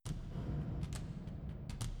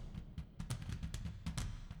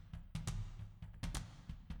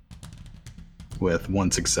with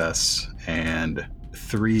 1 success and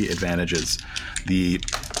 3 advantages. The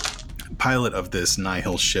pilot of this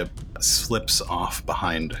Nihil ship slips off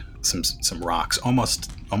behind some rocks,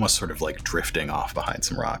 almost sort of like drifting off behind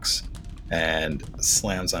some rocks, and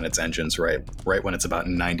slams on its engines right when it's about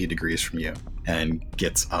 90 degrees from you, and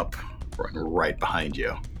gets up right behind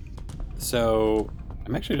you. So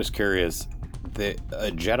I'm actually just curious.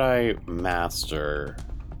 A Jedi Master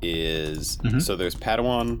is so there's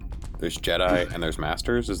Padawan, there's Jedi, and there's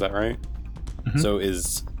Masters. Is that right? Mm-hmm. So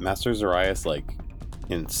is Master Zarias like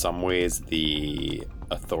in some ways the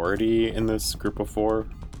authority in this group of 4?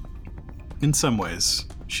 In some ways,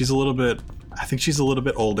 I think she's a little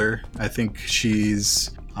bit older. I think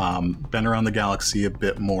she's been around the galaxy a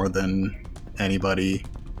bit more than anybody,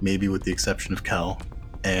 maybe with the exception of Kel.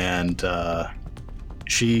 And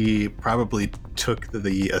she probably took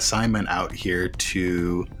the assignment out here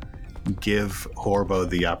to give Horbo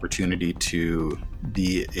the opportunity to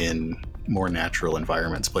be in more natural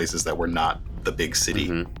environments, places that were not the big city.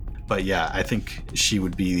 Mm-hmm. But yeah, I think she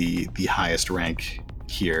would be the highest rank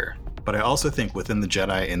here. But I also think within the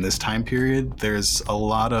Jedi in this time period, there's a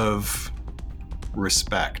lot of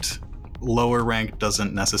respect. Lower rank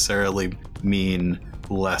doesn't necessarily mean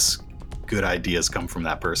less good ideas come from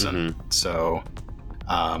that person. Mm-hmm. So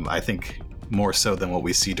I think more so than what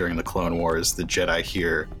we see during the Clone Wars, the Jedi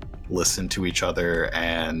here listen to each other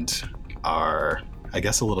and are, I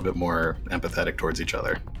guess, a little bit more empathetic towards each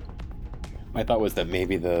other. My thought was that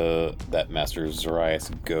maybe that Master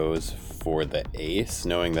Zarias goes for the ace,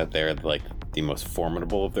 knowing that they're like the most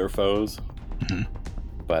formidable of their foes. Mm-hmm.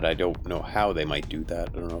 But I don't know how they might do that.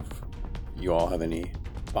 I don't know if you all have any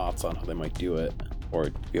thoughts on how they might do it, or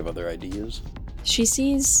do you have other ideas? She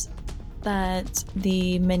sees that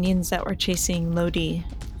the minions that were chasing Lodi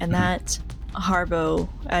and that Harbo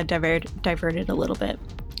diverted a little bit.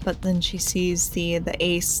 But then she sees the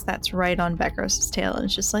ace that's right on Bekros' tail, and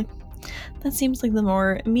it's just like, that seems like the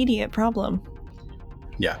more immediate problem.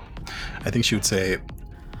 Yeah. I think she would say,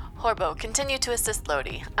 Horbo, continue to assist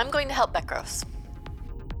Lodi. I'm going to help Bekros.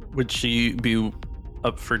 Would she be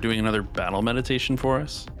up for doing another battle meditation for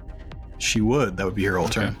us? She would. That would be her whole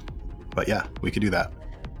turn. But yeah, we could do that.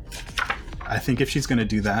 I think if she's going to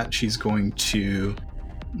do that, she's going to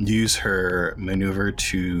use her maneuver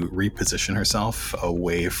to reposition herself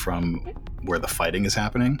away from where the fighting is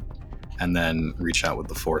happening, and then reach out with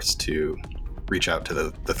the Force to reach out to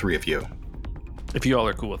the 3 of you. If you all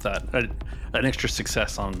are cool with that, an extra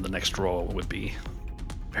success on the next roll would be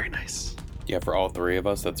very nice. Yeah, for all 3 of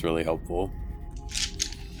us, that's really helpful.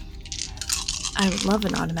 I would love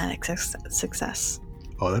an automatic success.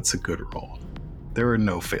 Oh, that's a good roll. There were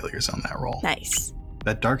no failures on that roll. Nice.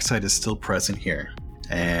 That dark side is still present here.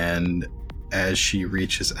 And as she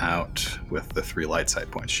reaches out with the 3 light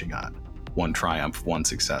side points she got, 1 triumph, 1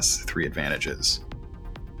 success, 3 advantages.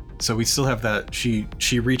 So we still have that. She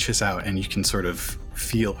reaches out and you can sort of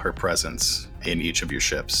feel her presence in each of your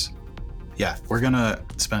ships. Yeah, we're gonna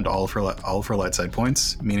spend all of her light side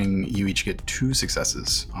points, meaning you each get 2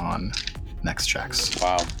 successes on next checks.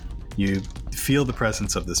 Wow. You feel the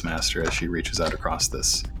presence of this master as she reaches out across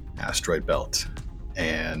this asteroid belt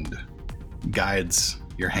and guides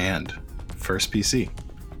your hand. First PC.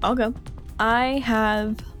 I'll go. I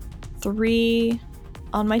have 3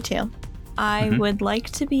 on my tail. I would like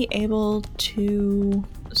to be able to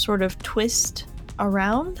sort of twist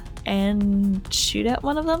around and shoot at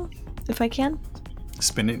one of them, if I can.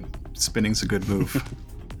 Spinning's a good move.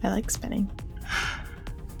 I like spinning.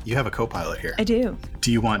 You have a co-pilot here. I do.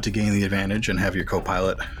 Do you want to gain the advantage and have your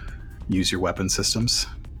co-pilot use your weapon systems?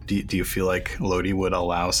 Do you feel like Lodi would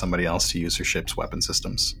allow somebody else to use her ship's weapon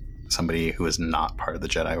systems? Somebody who is not part of the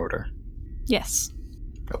Jedi Order? Yes.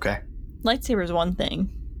 Okay. Lightsaber's one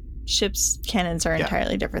thing. Ship's cannons are an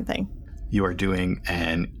entirely different thing. You are doing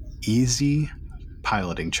an easy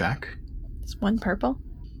piloting check. Is 1 purple?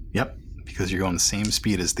 Yep, because you're going the same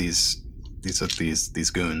speed as these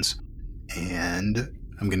goons. And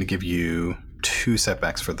I'm going to give you 2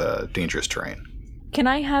 setbacks for the dangerous terrain. Can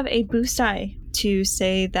I have a boost die to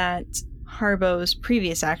say that Harbo's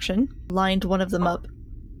previous action lined one of them up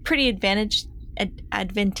pretty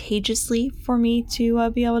advantageously for me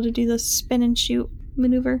to be able to do the spin and shoot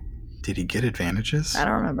maneuver? Did he get advantages? I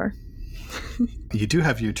don't remember. You do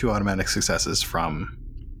have your 2 automatic successes from...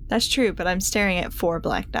 That's true, but I'm staring at 4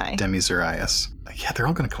 black die. Demi Zarias. Yeah, they're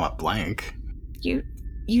all going to come up blank. You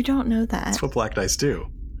don't know that. That's what black dice do.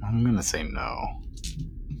 I'm going to say no.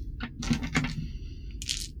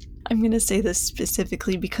 I'm going to say this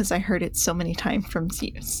specifically because I heard it so many times from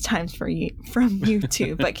you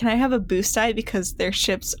two. But can I have a boost die because their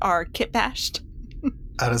ships are kit bashed?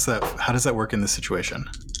 How does that work in this situation?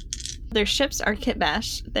 Their ships are kit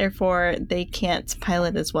bashed, therefore they can't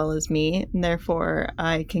pilot as well as me, and therefore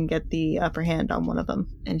I can get the upper hand on one of them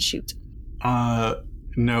and shoot.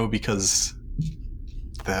 No, because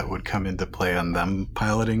that would come into play on them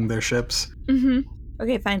piloting their ships. Mm-hmm.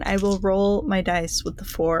 Okay, fine. I will roll my dice with the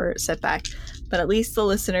 4 setback, but at least the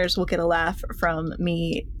listeners will get a laugh from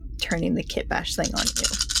me turning the kit bash thing on you.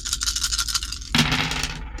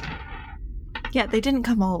 Yeah, they didn't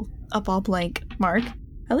come all blank, Mark.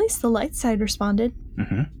 At least the light side responded.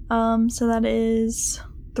 Mm-hmm. So that is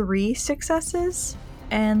 3 successes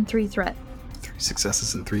and 3 threat. 3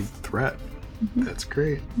 successes and 3 threat. Mm-hmm. That's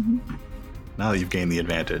great. Mm-hmm. Now you've gained the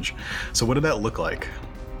advantage. So what did that look like?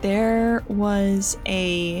 There was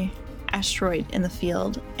a asteroid in the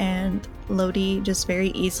field, and Lodi just very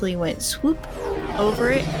easily went swoop over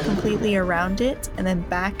it, completely around it, and then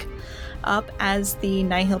back up as the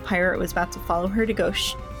Nihil pirate was about to follow her to go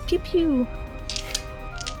pew pew.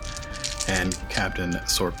 And Captain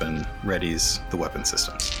Sorpin readies the weapon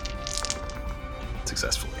systems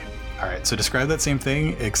successfully. All right, so describe that same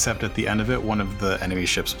thing, except at the end of it, one of the enemy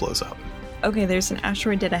ships blows up. Okay, there's an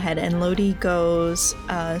asteroid dead ahead, and Lodi goes,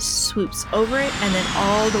 swoops over it, and then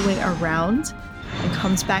all the way around, and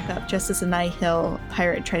comes back up just as the Nihil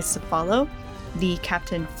pirate tries to follow. The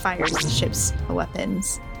captain fires the ship's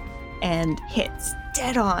weapons and hits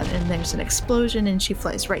dead on, and there's an explosion, and she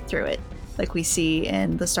flies right through it, like we see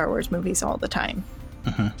in the Star Wars movies all the time.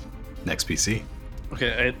 Mm-hmm. Next PC.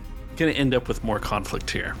 Okay, I'm going to end up with more conflict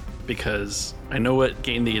here, because I know what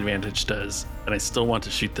gain the advantage does, and I still want to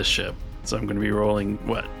shoot the ship. So I'm going to be rolling,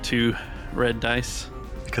 2 red dice?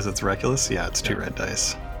 Because it's reckless? Yeah, it's 2 red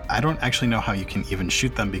dice. I don't actually know how you can even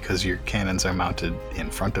shoot them because your cannons are mounted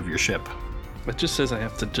in front of your ship. It just says I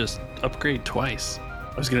have to just upgrade twice.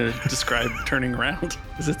 I was going to describe turning around.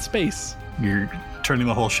 Is it space? You're turning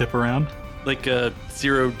the whole ship around? Like a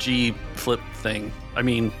 0G flip thing. I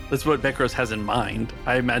mean, that's what Bekros has in mind.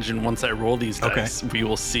 I imagine once I roll these dice, we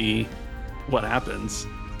will see what happens.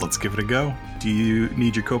 Let's give it a go. Do you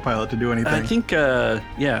need your co-pilot to do anything? I think,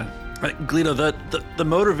 yeah. Glito, the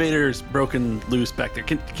motivator's broken loose back there.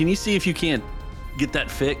 Can you see if you can't get that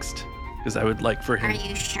fixed? Because I would like for him. Are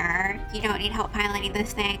you sure you don't need help piloting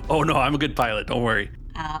this thing? Oh, no, I'm a good pilot. Don't worry.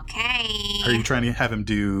 Okay. Are you trying to have him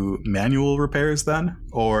do manual repairs then?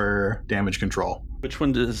 Or damage control? Which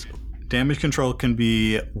one does... Damage control can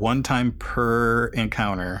be 1 time per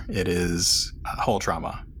encounter. It is hull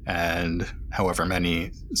trauma. And however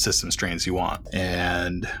many system strains you want.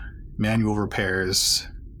 And manual repairs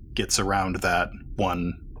gets around that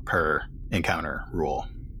 1 per encounter rule.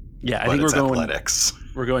 Yeah, I think we're going athletics.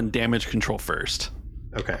 We're going damage control first.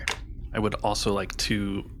 Okay. I would also like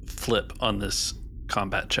to flip on this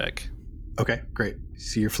combat check. Okay, great.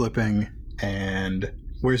 So you're flipping, and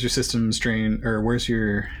where's your system strain, or where's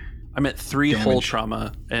your... I'm at 3 damage? hull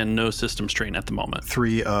trauma and no system strain at the moment.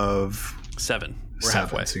 3 of... 7. We're 7,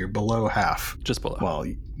 halfway. so you're below half. Just below. Well,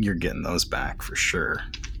 you're getting those back for sure.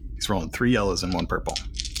 He's rolling 3 yellows and 1 purple.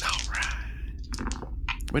 All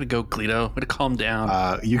right. Way to go, Glito. Way to calm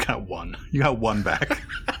down. You got 1. You got 1 back.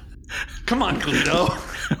 Come on,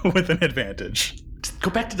 Glito. With an advantage. Just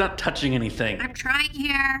go back to not touching anything. I'm trying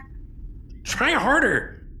here. Try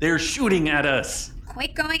harder. They're shooting at us.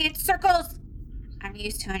 Quit going in circles. I'm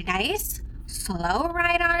used to a nice, slow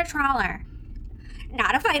ride on a trawler.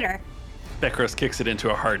 Not a fighter. Bekros kicks it into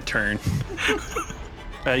a hard turn.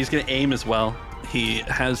 He's going to aim as well. He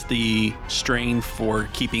has the strain for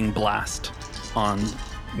keeping blast on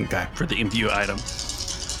for the imbue item.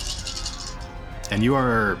 And you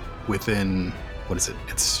are within, what is it?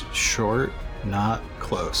 It's short, not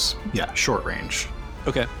close. Yeah, short range.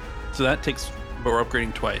 Okay. So that takes, but we're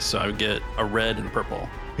upgrading twice. So I would get a red and a purple.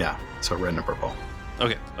 Yeah, so red and a purple.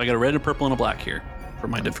 Okay. I got a red, a purple, and a black here for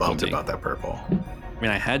my difficulty. I'm bummed about that purple. I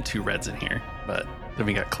mean, I had 2 reds in here, but then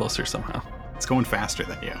we got closer somehow. It's going faster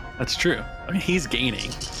than you. That's true. I mean, he's gaining,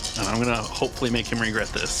 and I'm going to hopefully make him regret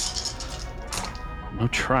this. No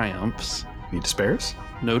triumphs. Need despairs?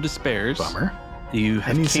 No despairs. Bummer. You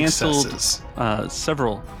have Any canceled successes?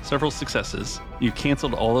 several successes. You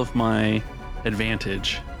canceled all of my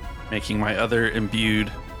advantage, making my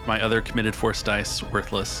other committed force dice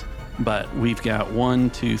worthless. But we've got 1,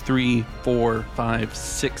 2, 3, 4, 5,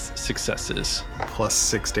 6 successes. Plus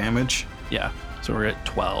 6 damage. Yeah, so we're at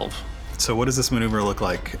 12. So what does this maneuver look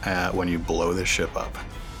like when you blow this ship up?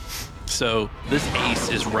 So this ace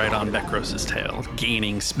is right on Bekros' tail,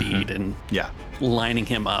 gaining speed and lining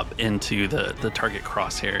him up into the target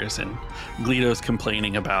crosshairs. And Glito's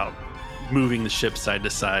complaining about moving the ship side to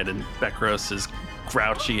side, and Bekros is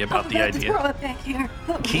grouchy about the idea. Throw it back here.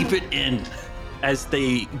 Keep it in. as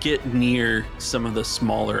they get near some of the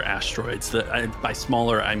smaller asteroids, by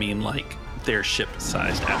smaller I mean like their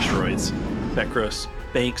ship-sized asteroids, Bekros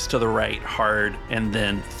banks to the right hard and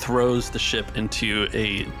then throws the ship into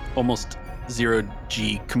a almost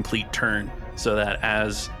 0G complete turn, so that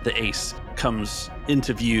as the ace comes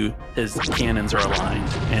into view, his cannons are aligned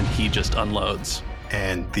and he just unloads.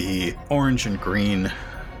 And the orange and green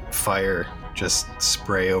fire just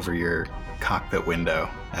spray over your cockpit window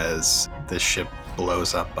as the ship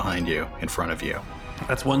blows up behind you, in front of you.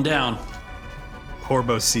 That's one down.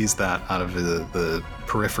 Horbo sees that out of the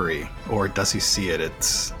periphery, or does he see it?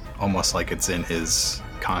 It's almost like it's in his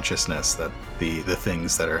consciousness that the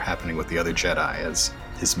things that are happening with the other Jedi as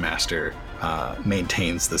his master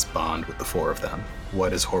maintains this bond with the four of them.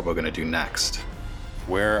 What is Horbo going to do next?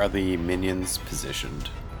 Where are the minions positioned?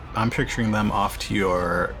 I'm picturing them off to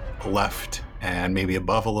your left and maybe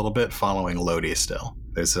above a little bit, following Lodi still.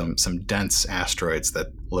 There's some dense asteroids that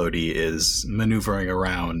Lodi is maneuvering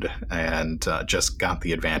around and just got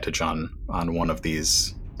the advantage on one of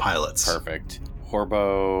these pilots. Perfect.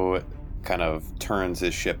 Horbo kind of turns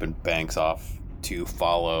his ship and banks off to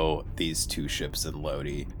follow these two ships in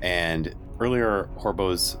Lodi. And earlier,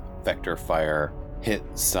 Horbo's vector fire hit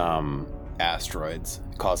some asteroids,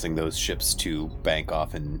 causing those ships to bank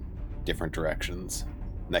off in different directions.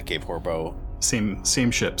 And that gave Horbo...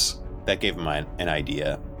 Same ships. That gave him an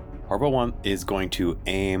idea. Horbo is going to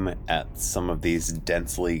aim at some of these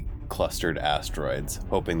densely clustered asteroids,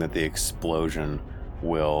 hoping that the explosion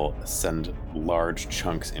will send large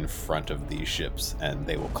chunks in front of these ships and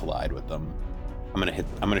they will collide with them. I'm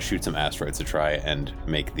gonna shoot some asteroids to try and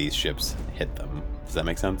make these ships hit them. Does that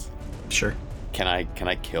make sense? Sure. Can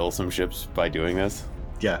I kill some ships by doing this?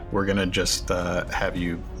 Yeah, we're gonna just have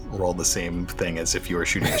you roll the same thing as if you were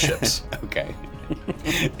shooting the ships. Okay.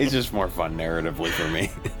 It's just more fun narratively for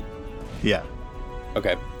me. Yeah.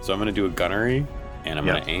 Okay, so I'm gonna do a gunnery, and I'm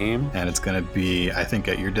gonna aim. And it's gonna be, I think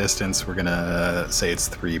at your distance, we're gonna say it's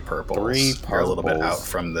 3 purples. 3 purples. You're a little bit out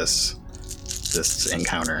from this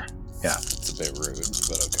encounter. Yeah. It's a bit rude,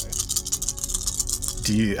 but okay.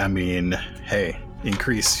 Hey,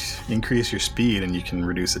 increase your speed and you can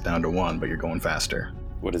reduce it down to 1, but you're going faster.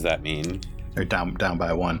 What does that mean? Or down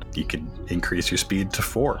by 1. You could increase your speed to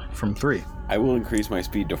 4 from 3. I will increase my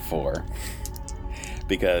speed to 4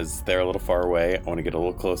 because they're a little far away. I want to get a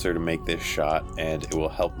little closer to make this shot, and it will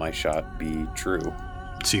help my shot be true.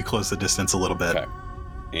 So you close the distance a little bit. Okay.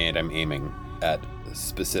 And I'm aiming at a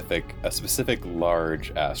specific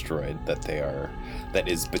large asteroid that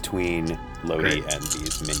is between Lodi and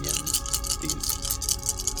these minions.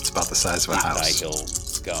 It's about the size of a house. Nihil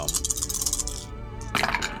scum.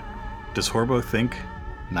 Does Horbo think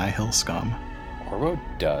Nihil scum? Horbo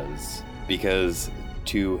does, because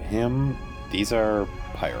to him, these are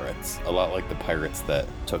pirates, a lot like the pirates that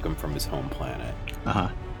took him from his home planet. Uh-huh.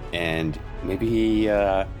 And maybe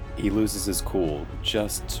he loses his cool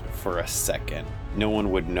just for a second. No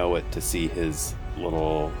one would know it to see his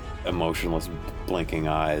little emotionless blinking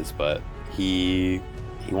eyes, but he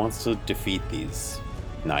wants to defeat these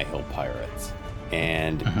Nihil pirates.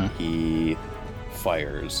 And he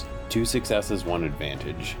fires. 2 successes, 1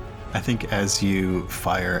 advantage. I think as you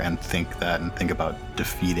fire and think that and think about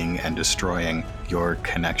defeating and destroying, your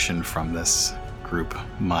connection from this group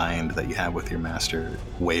mind that you have with your master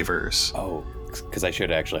wavers. Oh, because I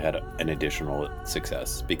should have actually had an additional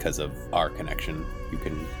success because of our connection.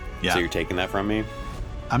 So you're taking that from me?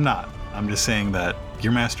 I'm not. I'm just saying that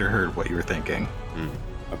your master heard what you were thinking.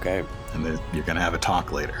 Okay. And you're going to have a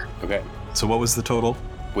talk later. Okay. So what was the total?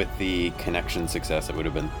 With the connection success, it would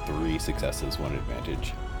have been 3 successes, 1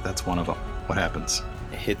 advantage. That's one of them. What happens?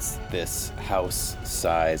 It hits this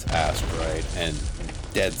house-size asteroid and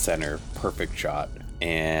dead center, perfect shot.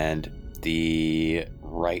 And the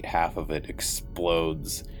right half of it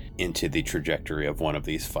explodes into the trajectory of one of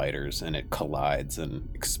these fighters, and it collides and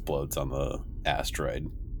explodes on the asteroid.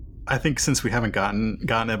 I think since we haven't gotten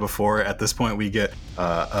it before, at this point we get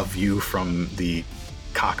a view from the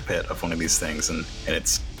cockpit of one of these things, and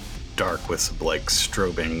it's dark with like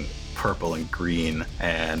strobing purple and green,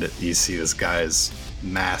 and you see this guy's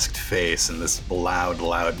masked face and this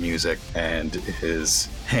loud music, and his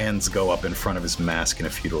hands go up in front of his mask in a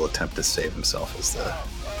futile attempt to save himself as the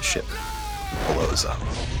ship blows up.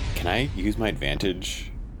 Can I use my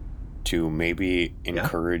advantage to maybe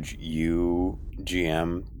encourage you,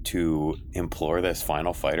 GM, to implore this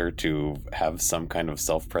final fighter to have some kind of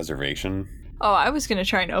self-preservation? Oh, I was going to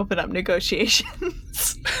try and open up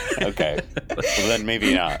negotiations. Okay. Well, then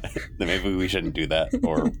maybe not. Then maybe we shouldn't do that.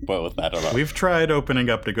 Or, well, I don't know. We've tried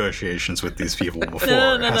opening up negotiations with these people before.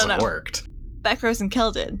 No. It hasn't worked. Beckros and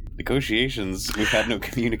Kel did. Negotiations? We've had no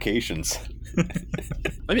communications.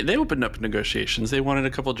 I mean, they opened up negotiations. They wanted a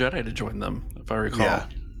couple Jedi to join them, if I recall. Yeah,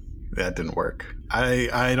 that didn't work.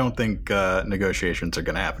 I don't think negotiations are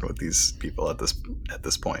going to happen with these people at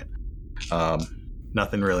this point.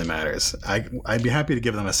 Nothing really matters. I'd be happy to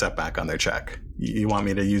give them a setback on their check. You want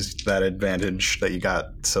me to use that advantage that you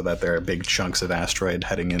got so that there are big chunks of asteroid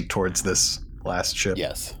heading in towards this last ship?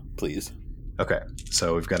 Yes, please. Okay,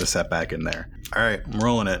 so we've got a setback in there. All right, I'm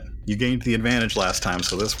rolling it. You gained the advantage last time,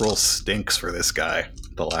 so this roll stinks for this guy,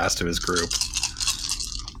 the last of his group.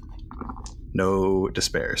 No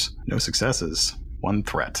despairs, no successes, one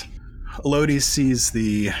threat. Lodi sees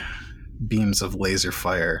the beams of laser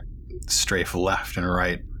fire strafe left and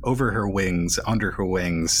right, over her wings, under her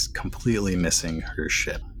wings, completely missing her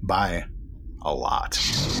ship by a lot.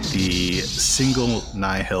 The single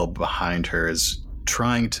nihil behind her is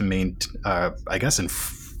trying to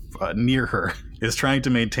near her, is trying to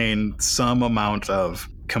maintain some amount of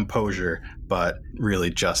composure, but really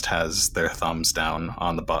just has their thumbs down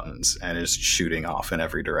on the buttons and is shooting off in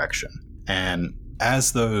every direction. And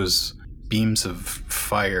as those beams of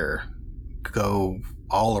fire go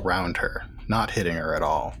all around her, not hitting her at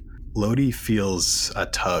all, Lodi feels a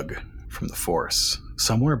tug from the Force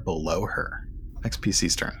somewhere below her. Next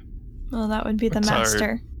PC's turn. Well, that would be the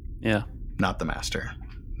master. Yeah. Not the master.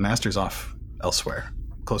 Master's off elsewhere,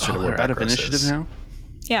 closer to where we're out of Beckros initiative is. now?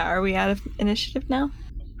 Yeah, are we out of initiative now?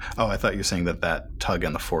 Oh, I thought you were saying that tug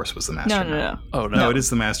on the Force was the master. No. Oh, No, it is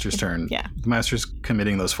the master's turn. Yeah. The master's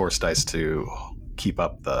committing those Force dice to keep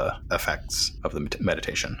up the effects of the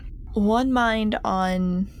meditation. One mind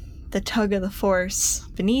on the tug of the Force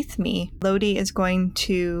beneath me. Lodi is going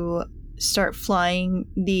to start flying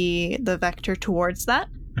the vector towards that.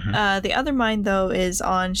 Mhm. The other mind, though, is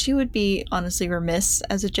on... She would be honestly remiss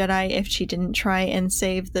as a Jedi if she didn't try and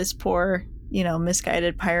save this poor,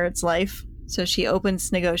 misguided pirate's life. So she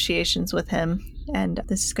opens negotiations with him, and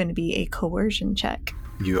this is going to be a coercion check.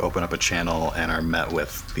 You open up a channel and are met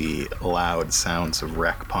with the loud sounds of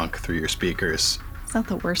wreck punk through your speakers. It's not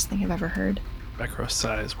the worst thing I've ever heard. Beckros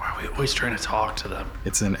sighs. Why are we always trying to talk to them?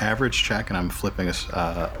 It's an average check, and I'm flipping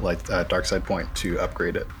a dark side point to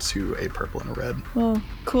upgrade it to a purple and a red. Well,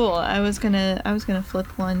 cool. I was gonna flip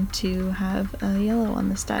one to have a yellow on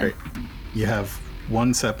this die. Great. You have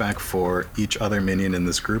one setback for each other minion in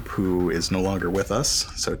this group who is no longer with us,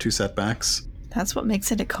 so 2 setbacks. That's what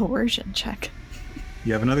makes it a coercion check.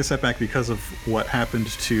 You have another setback because of what happened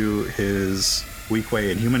to his weak way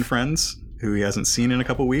inhuman friends, who he hasn't seen in a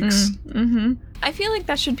couple weeks. Mm-hmm. I feel like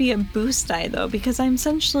that should be a boost die, though, because I'm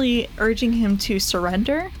essentially urging him to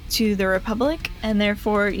surrender to the Republic, and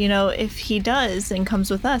therefore, if he does and comes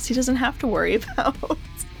with us, he doesn't have to worry about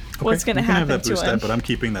what's going to happen have that to boost him. Die, but I'm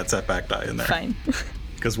keeping that setback die in there. Fine.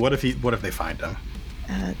 Because what if they find him?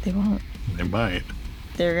 They won't. They might.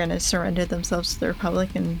 They're going to surrender themselves to the Republic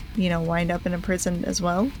and, wind up in a prison as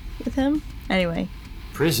well with him. Anyway.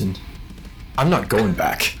 Prison? I'm not going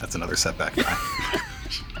back. That's another setback die.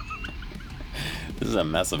 This is a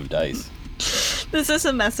mess of dice. This is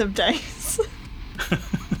a mess of dice.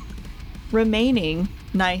 Remaining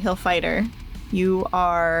Nihil fighter, you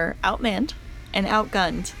are outmanned and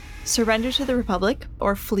outgunned. Surrender to the Republic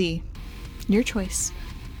or flee. Your choice.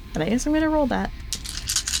 But I guess I'm going to roll that.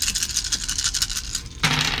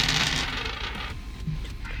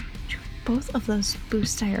 Both of those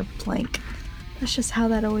boost die are blank. That's just how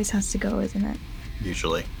that always has to go, isn't it?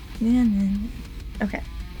 Usually. Okay.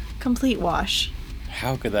 Complete wash.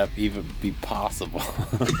 How could that even be possible?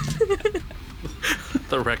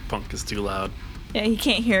 The wreck punk is too loud. Yeah, he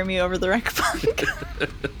can't hear me over the wreck punk.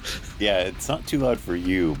 Yeah, it's not too loud for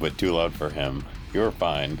you, but too loud for him. You're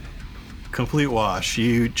fine. Complete wash.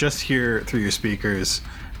 You just hear through your speakers,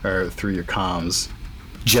 or through your comms,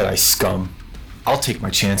 Jedi scum. I'll take my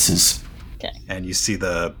chances. Okay. and you see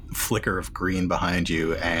the flicker of green behind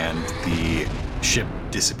you, and the ship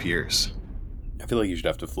disappears. I feel like you should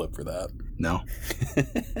have to flip for that. No?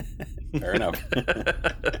 Fair enough.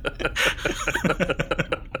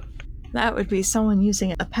 That would be someone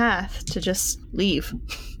using a path to just leave.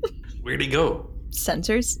 Where'd he go?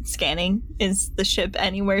 Sensors scanning. Is the ship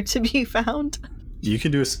anywhere to be found? You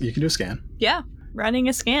can do a scan. Yeah, running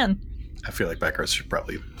a scan. I feel like Beckers should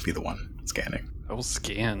probably be the one scanning I will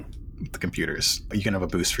scan. the computers. You can have a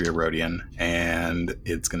boost for your Rhodian, and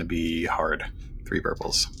it's going to be hard. 3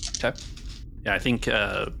 purples. Okay. Yeah, I think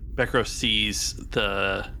Beckros sees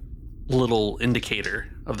the little indicator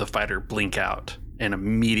of the fighter blink out and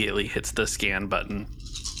immediately hits the scan button.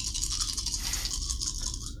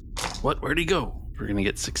 Where'd he go? We're going to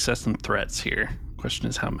get success and threats here. Question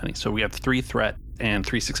is how many? So we have 3 threat and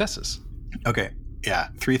 3 successes. Okay, yeah,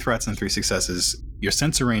 3 threats and 3 successes. Your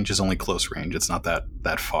sensor range is only close range. It's not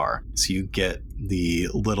that far. So you get the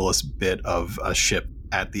littlest bit of a ship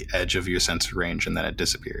at the edge of your sensor range, and then it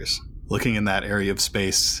disappears. Looking in that area of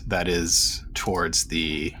space that is towards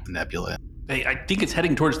the nebula. Hey, I think it's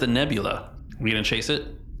heading towards the nebula. We gonna chase it?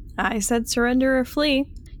 I said surrender or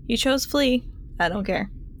flee. You chose flee. I don't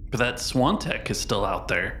care. But that Swan Tech is still out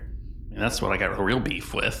there. And that's what I got real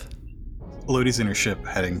beef with. Lodi's in her ship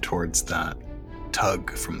heading towards that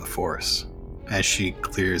tug from the Force. As she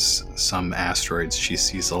clears some asteroids, she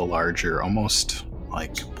sees a larger, almost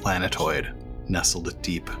like planetoid, nestled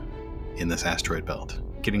deep in this asteroid belt.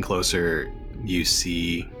 Getting closer, you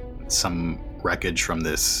see some wreckage from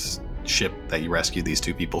this ship that you rescued these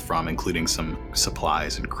 2 people from, including some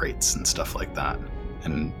supplies and crates and stuff like that.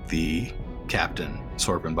 And the captain,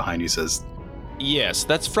 Sorpin, behind you says, Yes,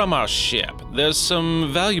 that's from our ship. There's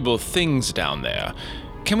some valuable things down there.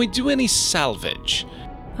 Can we do any salvage?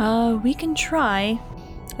 We can try.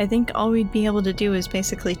 I think all we'd be able to do is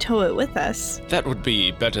basically tow it with us. That would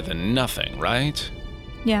be better than nothing, right?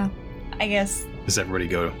 Yeah, I guess. does everybody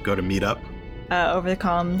go to meet up? Over the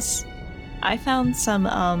comms. I found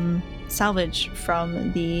some salvage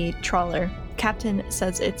from the trawler. Captain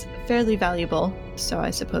says it's fairly valuable, so I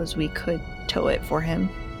suppose we could tow it for him.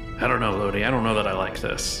 I don't know, Lodi. I don't know that I like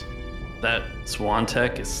this. That Swan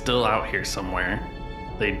Tech is still out here somewhere.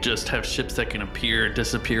 They just have ships that can appear or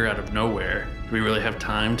disappear out of nowhere. Do we really have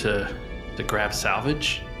time to grab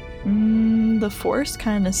salvage? The Force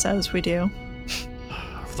kind of says we do.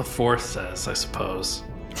 The Force says, I suppose.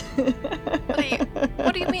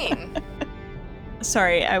 What do you mean?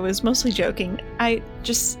 Sorry, I was mostly joking. I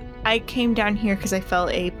came down here because I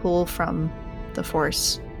felt a pull from the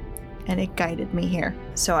Force, and it guided me here.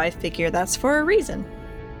 So I figure that's for a reason.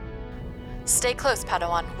 Stay close,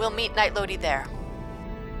 Padawan. We'll meet Night Lodi there.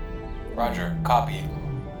 Roger, copy.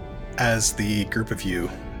 As the group of you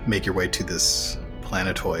make your way to this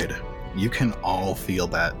planetoid, you can all feel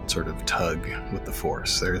that sort of tug with the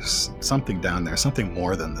Force. There's something down there, something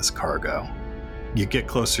more than this cargo. You get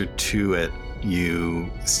closer to it,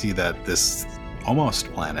 you see that this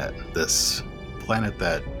almost planet, this planet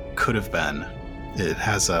that could have been, it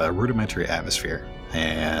has a rudimentary atmosphere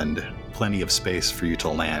and plenty of space for you to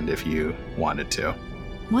land if you wanted to.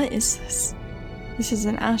 What is this? This is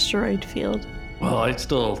an asteroid field. Well, I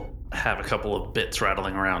still have a couple of bits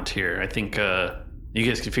rattling around here. I think you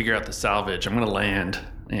guys can figure out the salvage. I'm going to land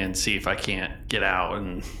and see if I can't get out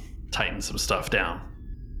and tighten some stuff down.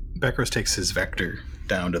 Bekros takes his vector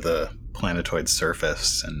down to the planetoid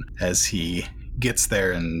surface, and as he gets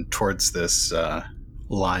there and towards this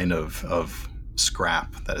line of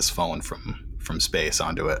scrap that has fallen from space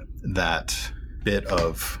onto it, that bit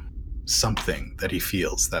of something that he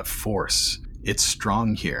feels, that force, it's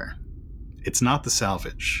strong here. It's not the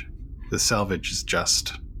salvage. The salvage is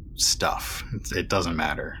just stuff. It doesn't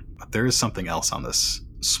matter. But there is something else on this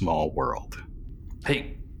small world.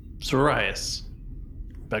 Hey, Sorias.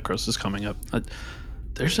 Bekros is coming up.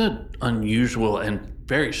 There's an unusual and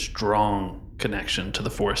very strong connection to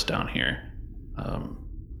the Force down here.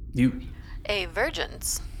 A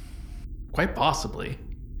virgins. Quite possibly.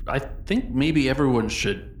 I think maybe everyone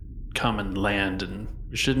should come and land, and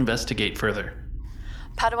we should investigate further.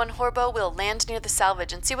 Padawan Horbo will land near the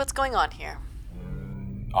salvage and see what's going on here.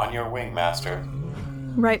 On your wing, Master.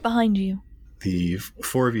 Right behind you. The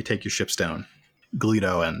 4 of you take your ships down.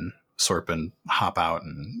 Gleedo and Sorpin hop out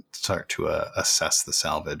and start to assess the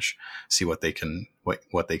salvage, see what they can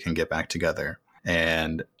get back together.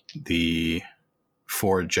 And the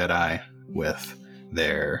 4 Jedi with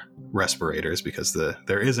their respirators, because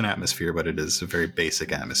there is an atmosphere, but it is a very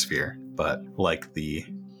basic atmosphere. But like the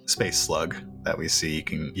space slug that we see,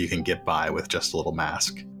 you can get by with just a little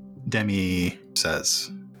mask. Demi says,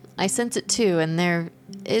 I sense it too, and there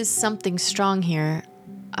is something strong here.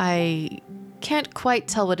 I can't quite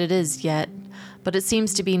tell what it is yet, but it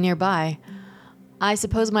seems to be nearby. I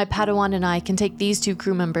suppose my Padawan and I can take these 2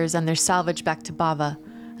 crew members and their salvage back to Bava,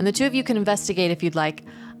 and the 2 of you can investigate if you'd like.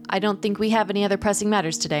 I don't think we have any other pressing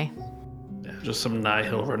matters today. Yeah, just some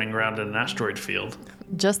nihil running around in an asteroid field.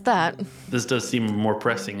 Just that. This does seem a more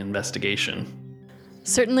pressing investigation.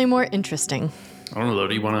 Certainly more interesting. I don't know, though.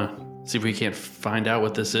 Do you want to see if we can't find out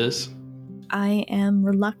what this is? I am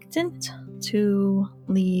reluctant to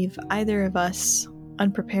leave either of us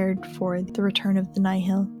unprepared for the return of the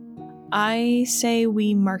Nihil. I say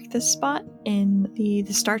we mark this spot in the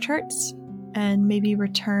star charts and maybe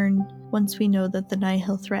return once we know that the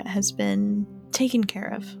Nihil threat has been taken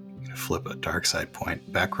care of. Flip a dark side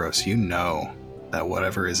point. Bekros, you know that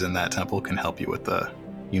whatever is in that temple can help you with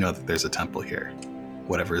you know that there's a temple here.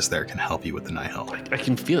 whatever is there can help you with the Nihil. I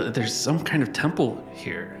can feel it. There's some kind of temple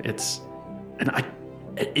here.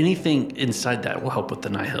 Anything inside that will help with the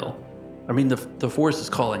Nihil. I mean, the Force is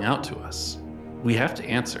calling out to us. We have to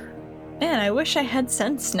answer. Man, I wish I had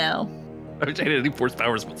sense now. I wish I had any Force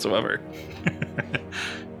powers whatsoever.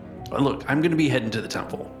 But look, I'm going to be heading to the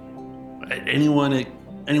temple.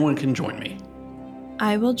 Anyone can join me.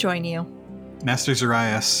 I will join you. Master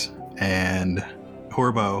Zarias and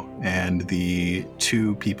Horbo and the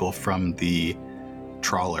two people from the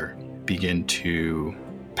trawler begin to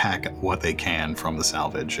pack what they can from the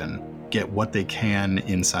salvage and get what they can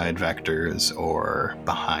inside vectors or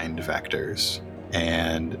behind vectors.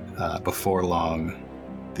 And before long,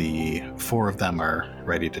 the four of them are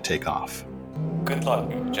ready to take off. Good luck,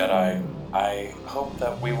 Jedi. I hope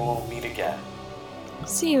that we will meet again.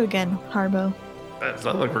 See you again, Harbo. It's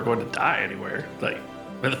not like we're going to die anywhere. Like,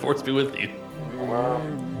 may the Force be with you. We're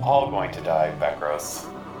all going to die, Bekros.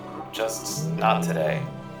 Just not today.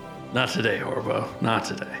 Not today, Horbo. Not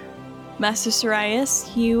today. Master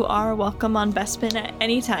Sarias, you are welcome on Bespin at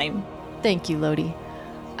any time. Thank you, Lodi.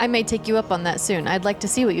 I may take you up on that soon. I'd like to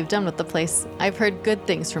see what you've done with the place. I've heard good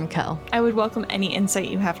things from Kel. I would welcome any insight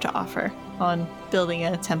you have to offer on building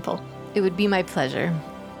a temple. It would be my pleasure.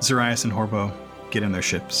 Zarias and Horbo get in their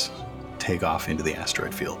ships, take off into the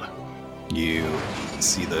asteroid field. You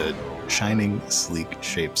see the shining, sleek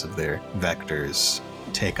shapes of their vectors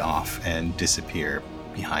take off and disappear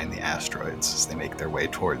behind the asteroids as they make their way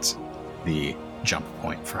towards the jump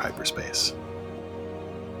point for hyperspace.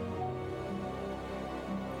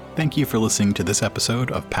 Thank you for listening to this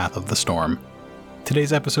episode of Path of the Storm.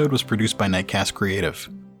 Today's episode was produced by Nightcast Creative.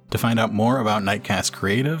 To find out more about Nightcast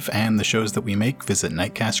Creative and the shows that we make, visit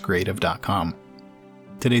nightcastcreative.com.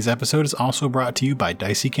 Today's episode is also brought to you by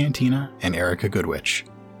Dicey Cantina and Erica Goodwitch.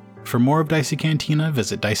 For more of Dicey Cantina,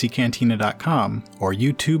 visit diceycantina.com or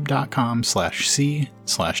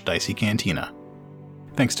youtube.com/c/diceycantina.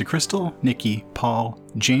 Thanks to Crystal, Nikki, Paul,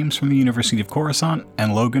 James from the University of Coruscant,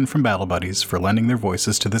 and Logan from Battle Buddies for lending their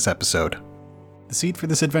voices to this episode. The seed for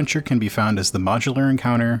this adventure can be found as the modular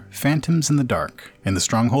encounter Phantoms in the Dark in the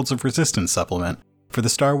Strongholds of Resistance supplement for the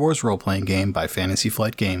Star Wars role-playing game by Fantasy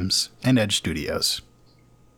Flight Games and Edge Studios.